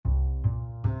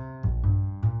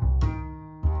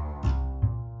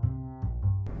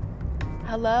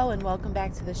Hello and welcome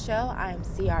back to the show. I am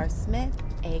CR Smith,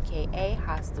 aka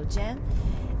Hostel Gem,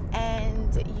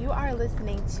 and you are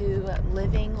listening to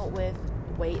Living with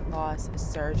Weight Loss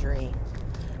Surgery.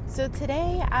 So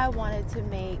today I wanted to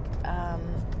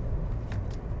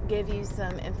give you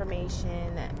some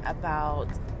information about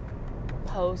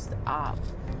post-op.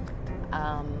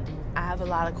 I have a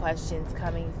lot of questions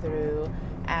coming through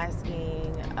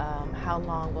asking how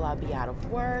long will I be out of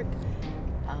work?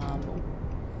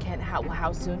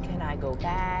 How soon can I go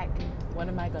back? What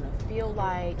am I going to feel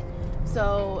like?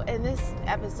 So in this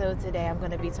episode today, I'm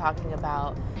going to be talking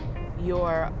about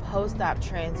your post-op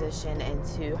transition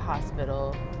into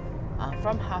hospital,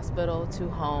 from hospital to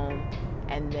home,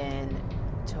 and then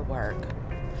to work.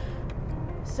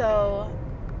 So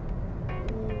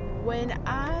when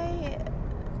I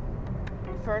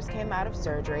first came out of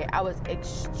surgery, I was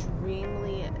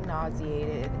extremely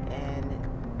nauseated and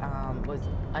was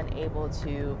unable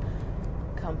to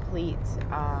complete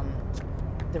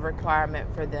the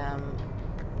requirement for them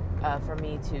for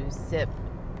me to sip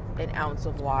an ounce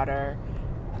of water,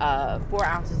 4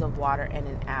 ounces of water in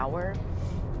an hour.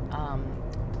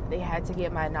 They had to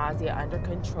get my nausea under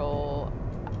control.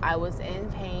 I was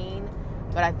in pain,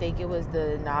 but I think it was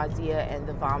the nausea and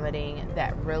the vomiting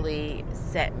that really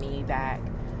set me back.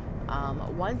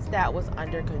 Once that was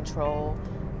under control,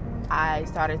 I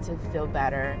started to feel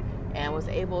better and was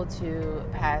able to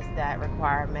pass that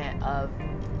requirement of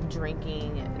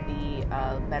drinking the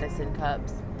medicine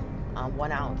cups,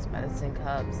 1 ounce medicine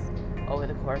cups, over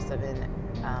the course of an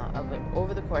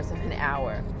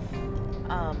hour.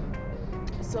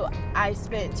 So I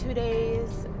spent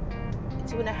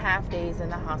 2.5 days in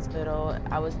the hospital.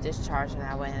 I was discharged and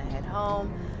I went ahead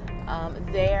home.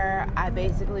 There, I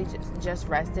basically just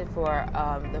rested for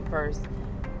the first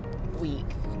week.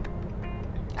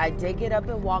 I did get up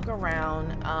and walk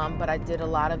around, but I did a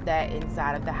lot of that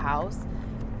inside of the house.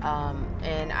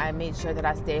 And I made sure that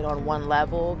I stayed on one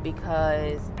level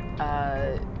because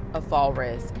of fall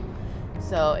risk.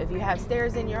 So if you have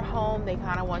stairs in your home, they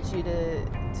kind of want you to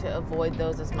avoid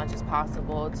those as much as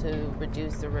possible to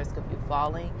reduce the risk of you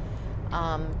falling.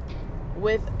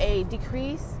 With a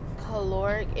decreased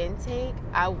caloric intake,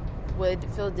 I would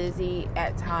feel dizzy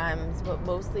at times, but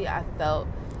mostly I felt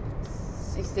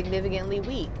significantly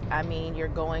weak. I mean, you're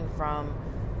going from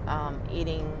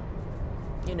eating,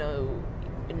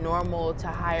 normal to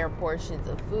higher portions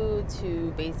of food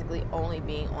to basically only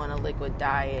being on a liquid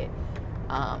diet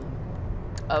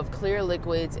of clear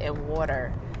liquids and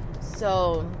water.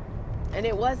 So, and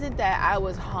it wasn't that I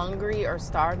was hungry or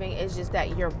starving, it's just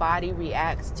that your body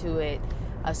reacts to it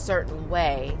a certain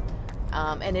way.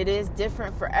 And it is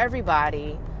different for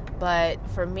everybody. But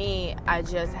for me, I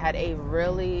just had a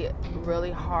really,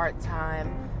 really hard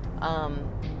time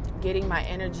getting my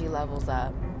energy levels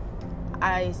up.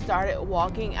 I started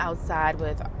walking outside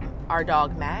with our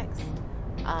dog Max.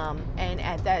 And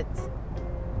at that,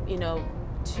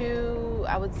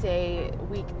 I would say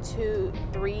week 2,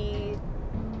 3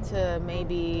 to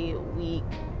maybe week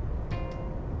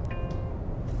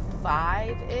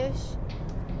 5-ish,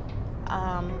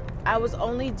 I was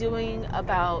only doing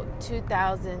about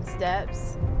 2,000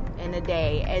 steps in a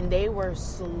day, and they were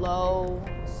slow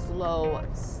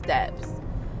steps.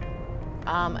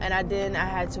 And I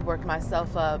had to work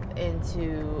myself up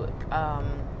into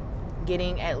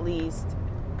getting at least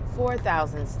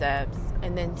 4,000 steps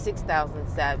and then 6,000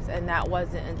 steps, and that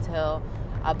wasn't until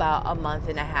about a month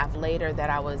and a half later that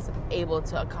I was able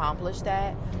to accomplish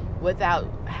that without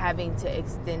having to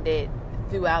extend it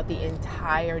throughout the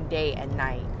entire day and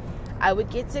night. I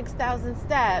would get 6,000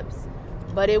 steps,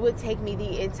 but it would take me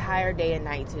the entire day and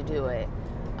night to do it.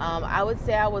 I would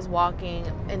say I was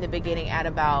walking in the beginning at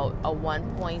about a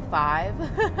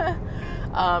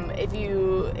 1.5. If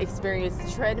you experience the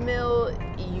treadmill,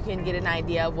 you can get an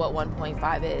idea of what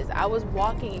 1.5 is. I was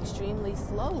walking extremely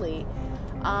slowly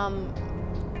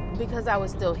because I was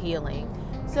still healing.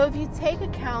 So if you take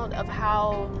account of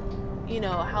how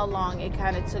long it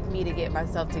kind of took me to get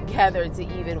myself together to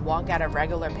even walk at a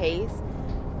regular pace,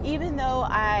 even though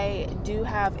I do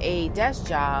have a desk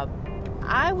job,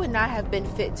 I would not have been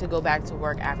fit to go back to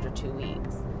work after 2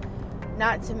 weeks.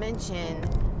 Not to mention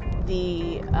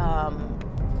the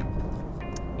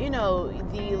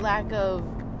lack of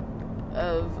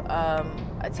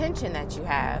attention that you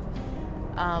have.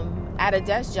 At a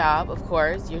desk job, of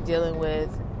course, you're dealing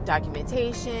with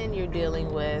documentation, you're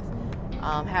dealing with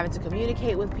having to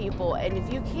communicate with people, and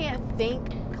if you can't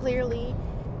think clearly,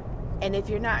 and if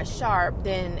you're not sharp,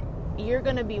 then you're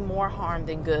going to be more harm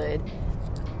than good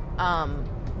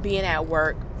being at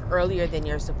work earlier than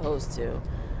you're supposed to.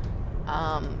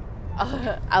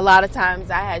 A lot of times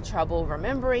I had trouble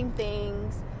remembering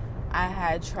things. I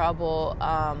had trouble,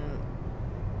 I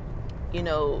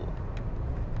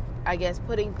guess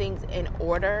putting things in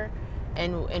order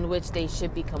in which they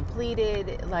should be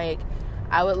completed. Like,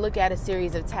 I would look at a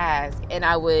series of tasks and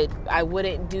I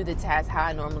wouldn't do the tasks how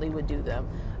I normally would do them.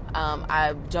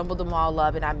 I jumbled them all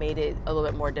up and I made it a little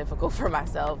bit more difficult for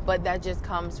myself. But that just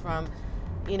comes from,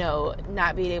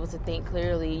 not being able to think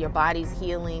clearly. Your body's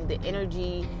healing. The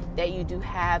energy that you do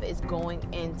have is going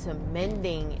into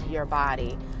mending your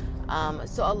body.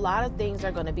 So a lot of things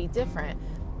are going to be different.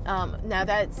 Now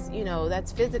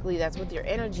that's physically, that's with your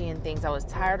energy and things. I was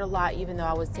tired a lot, even though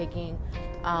I was taking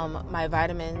my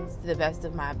vitamins to the best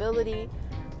of my ability.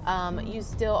 You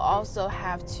still also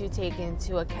have to take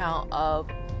into account of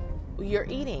your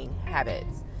eating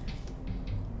habits.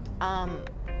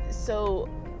 So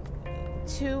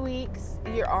 2 weeks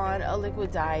you're on a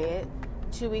liquid diet,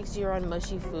 2 weeks you're on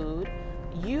mushy food.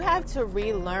 You have to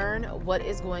relearn what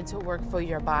is going to work for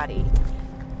your body.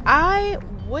 I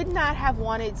would not have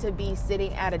wanted to be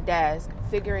sitting at a desk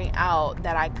figuring out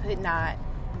that I could not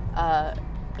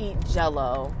eat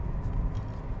Jell-O.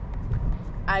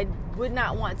 I would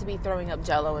not want to be throwing up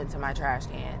Jell-O into my trash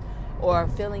can, or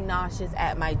feeling nauseous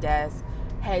at my desk,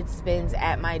 head spins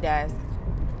at my desk.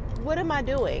 What am I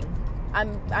doing?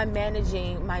 I'm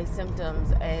managing my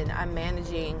symptoms, and I'm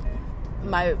managing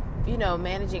my,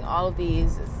 managing all of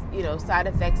these, side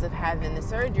effects of having the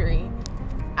surgery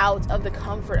out of the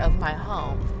comfort of my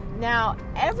home. Now,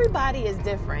 everybody is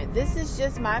different. This is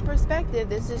just my perspective.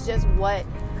 This is just what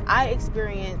I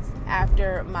experienced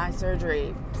after my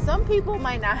surgery. Some people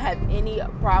might not have any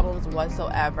problems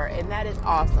whatsoever, and that is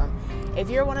awesome. If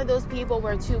you're one of those people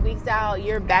where 2 weeks out,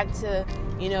 you're back to,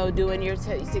 doing your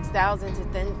 6,000 to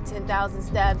 10,000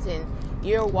 steps, and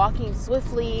you're walking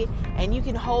swiftly, and you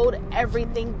can hold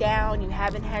everything down. You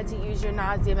haven't had to use your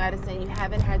nausea medicine. You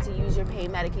haven't had to use your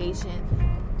pain medication.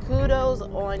 Kudos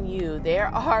on you. There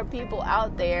are people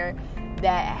out there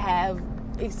that have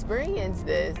experienced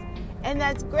this, and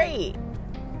that's great.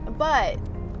 But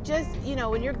just,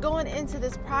 when you're going into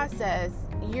this process,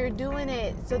 you're doing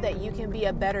it so that you can be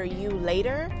a better you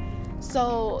later.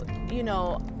 So,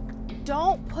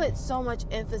 don't put so much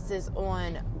emphasis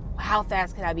on how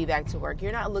fast can I be back to work.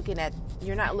 You're not looking at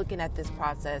this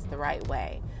process the right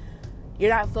way.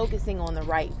 You're not focusing on the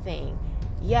right thing.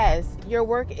 Yes, your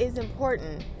work is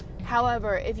important.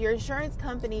 However, if your insurance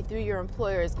company through your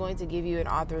employer is going to give you an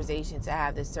authorization to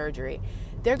have this surgery,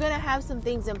 they're going to have some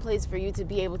things in place for you to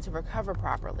be able to recover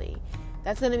properly.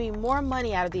 That's going to be more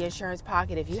money out of the insurance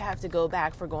pocket if you have to go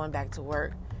back for going back to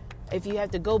work. If you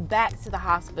have to go back to the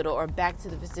hospital or back to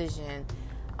the physician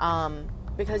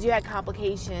because you had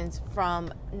complications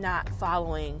from not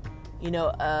following,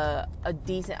 a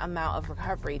decent amount of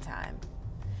recovery time.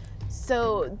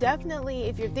 So definitely,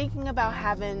 if you're thinking about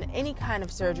having any kind of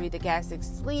surgery, the gastric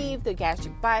sleeve, the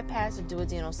gastric bypass, a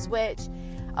duodenal switch,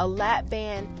 a lap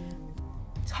band,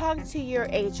 talk to your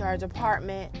HR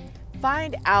department.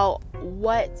 Find out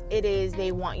what it is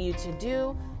they want you to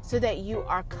do so that you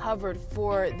are covered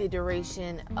for the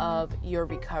duration of your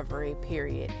recovery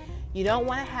period. You don't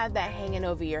want to have that hanging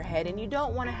over your head, and you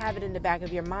don't want to have it in the back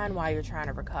of your mind while you're trying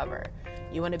to recover.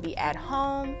 You want to be at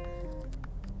home,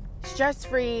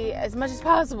 stress-free as much as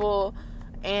possible,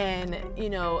 and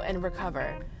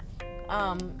recover.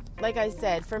 Like I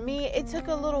said, for me, it took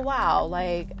a little while.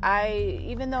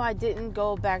 Even though I didn't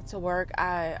go back to work,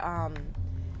 I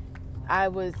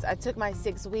took my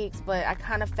 6 weeks, but I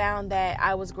kind of found that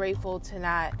I was grateful to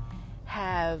not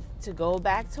have to go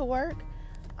back to work,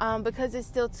 because it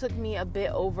still took me a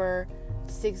bit over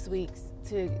 6 weeks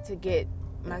to get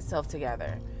myself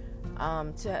together,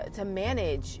 to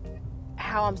manage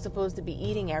how I'm supposed to be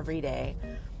eating every day.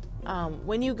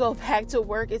 When you go back to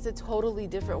work, it's a totally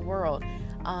different world.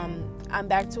 I'm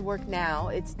back to work now.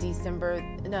 It's December.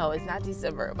 No, it's not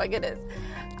December. My goodness.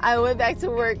 I went back to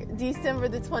work December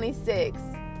the 26th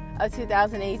of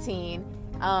 2018.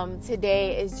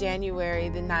 Today is January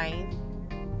the 9th,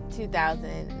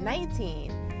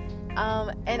 2019.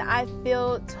 And I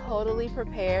feel totally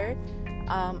prepared.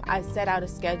 I set out a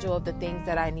schedule of the things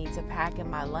that I need to pack in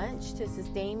my lunch to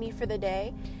sustain me for the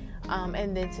day,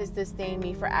 and then to sustain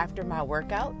me for after my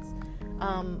workouts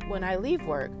when I leave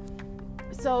work.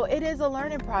 So it is a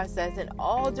learning process, and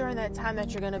all during that time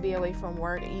that you're going to be away from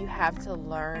work, you have to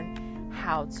learn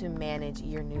how to manage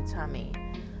your new tummy.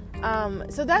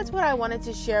 So that's what I wanted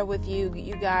to share with you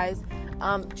guys.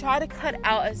 Try to cut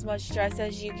out as much stress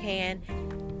as you can.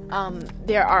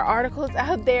 There are articles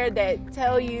out there that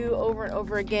tell you over and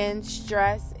over again,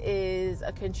 stress is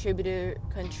a contributor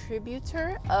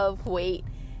of weight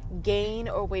gain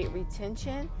or weight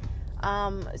retention.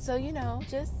 So,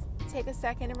 just take a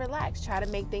second and relax. Try to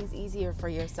make things easier for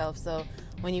yourself. So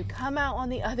when you come out on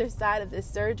the other side of this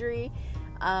surgery,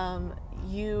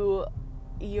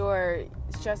 your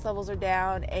stress levels are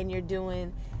down and you're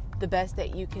doing the best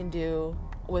that you can do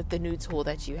with the new tool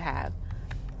that you have.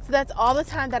 So that's all the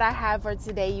time that I have for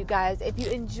today, you guys. If you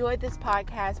enjoyed this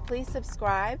podcast, please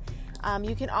subscribe.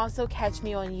 You can also catch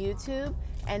me on YouTube,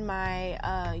 and my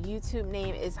YouTube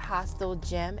name is Hostile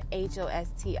Gem,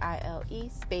 HOSTILE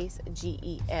space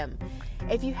GEM.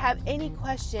 If you have any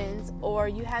questions or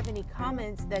you have any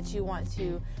comments that you want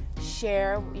to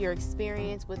share your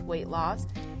experience with weight loss,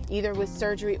 either with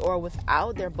surgery or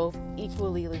without, they're both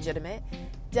equally legitimate,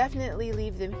 definitely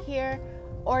leave them here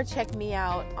or check me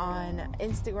out on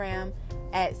Instagram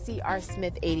at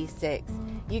CRSmith86.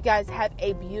 You guys have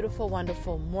a beautiful,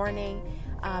 wonderful morning,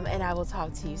 and I will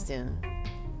talk to you soon.